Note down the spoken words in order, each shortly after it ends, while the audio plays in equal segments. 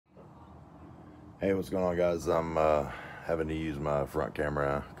Hey, what's going on, guys? I'm having to use my front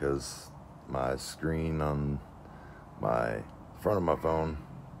camera because my screen on my front of my phone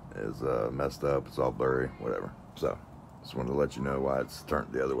is messed up. It's all blurry, whatever. So, just wanted to let you know why it's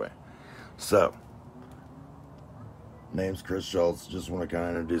turned the other way. So, name's Chris Schultz. Just want to kind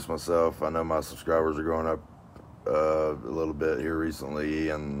of introduce myself. I know my subscribers are going up a little bit here recently,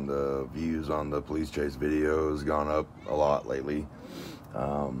 and the views on the police chase video has gone up a lot lately.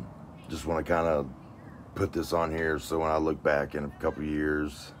 Just want to kind of put this on here so when I look back in a couple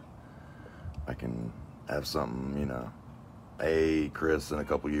years, I can have something, you know. Hey, Chris, in a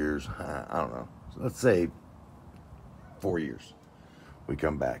couple years, I don't know. So let's say 4 years, we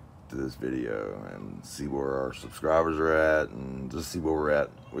come back to this video and see where our subscribers are at, and just see where we're at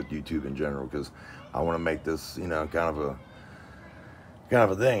with YouTube in general, because I want to make this, you know, kind of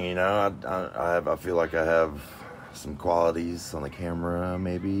a thing, you know. I feel like I have some qualities on the camera,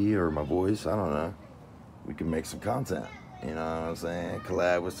 maybe, or my voice, I don't know. We can make some content, you know what I'm saying?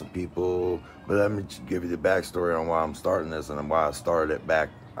 Collab with some people. But let me give you the backstory on why I'm starting this and why I started it back,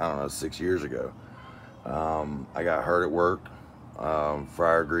 I don't know, 6 years ago. I got hurt at work,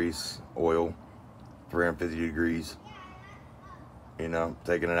 fryer grease, oil, 350 degrees, you know,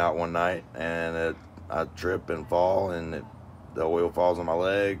 taking it out one night, and I trip and fall, and the oil falls on my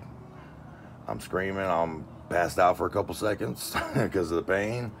leg. I'm screaming, I'm passed out for a couple seconds because of the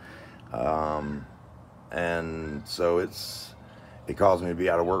pain. And so it caused me to be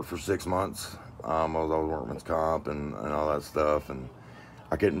out of work for 6 months. I was on workman's comp and all that stuff, and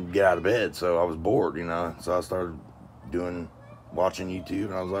I couldn't get out of bed, so I was bored, you know. So I started watching YouTube,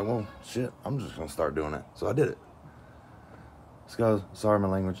 and I was like, well, shit, I'm just gonna start doing it. So I did it. Sorry, my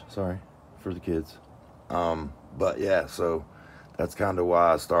language, sorry for the kids. But yeah, so that's kind of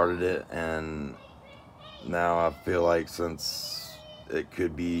why I started it, and now I feel like since it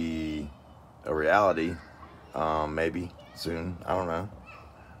could be a reality, maybe soon, I don't know.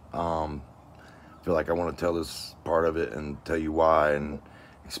 I feel like I want to tell this part of it and tell you why and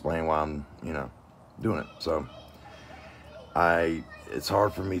explain why I'm, you know, doing it. So it's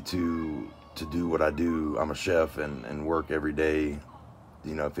hard for me to do what I do. I'm a chef and work every day,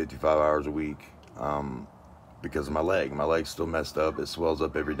 you know, 55 hours a week, because of my leg. My leg's still messed up. It swells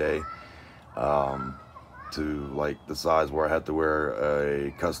up every day, to like the size where I have to wear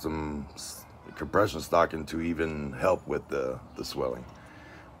a custom compression stocking to even help with the swelling.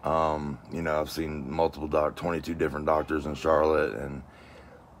 You know, I've seen 22 different doctors in Charlotte, and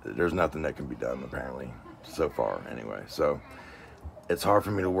there's nothing that can be done, apparently, so far anyway. So it's hard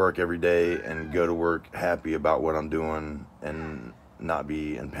for me to work every day and go to work happy about what I'm doing and not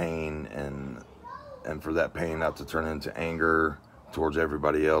be in pain, and for that pain not to turn into anger towards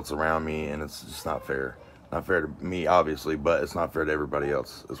everybody else around me. And it's just not fair. Not fair to me, obviously, but it's not fair to everybody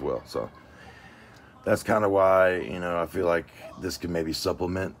else as well. So that's kind of why, you know, I feel like this can maybe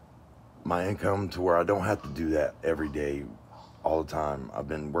supplement my income to where I don't have to do that every day, all the time. I've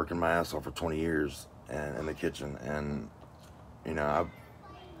been working my ass off for 20 years and in the kitchen, and, you know, I've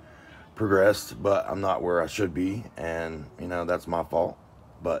progressed, but I'm not where I should be, and, you know, that's my fault.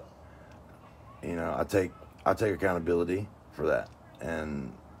 But, you know, I take accountability for that,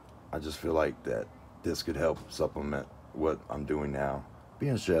 and I just feel like that this could help supplement what I'm doing now,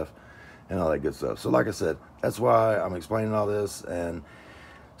 being a chef and all that good stuff. So like I said, that's why I'm explaining all this. And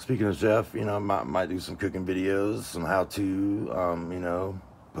speaking of chef, you know, might do some cooking videos, some how-to, you know,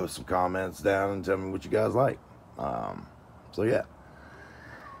 post some comments down and tell me what you guys like. So yeah,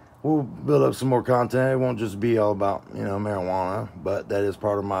 we'll build up some more content. It won't just be all about, you know, marijuana, but that is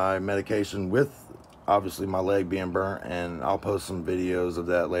part of my medication, with obviously my leg being burnt, and I'll post some videos of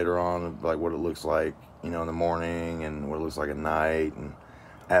that later on, of like what it looks like, you know, in the morning, and what it looks like at night, and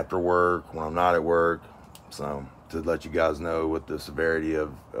after work, when I'm not at work. So to let you guys know what the severity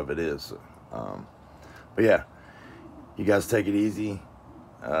of it is. But yeah, you guys take it easy,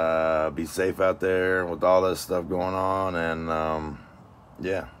 be safe out there with all this stuff going on, and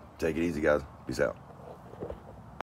yeah, take it easy, guys. Peace out.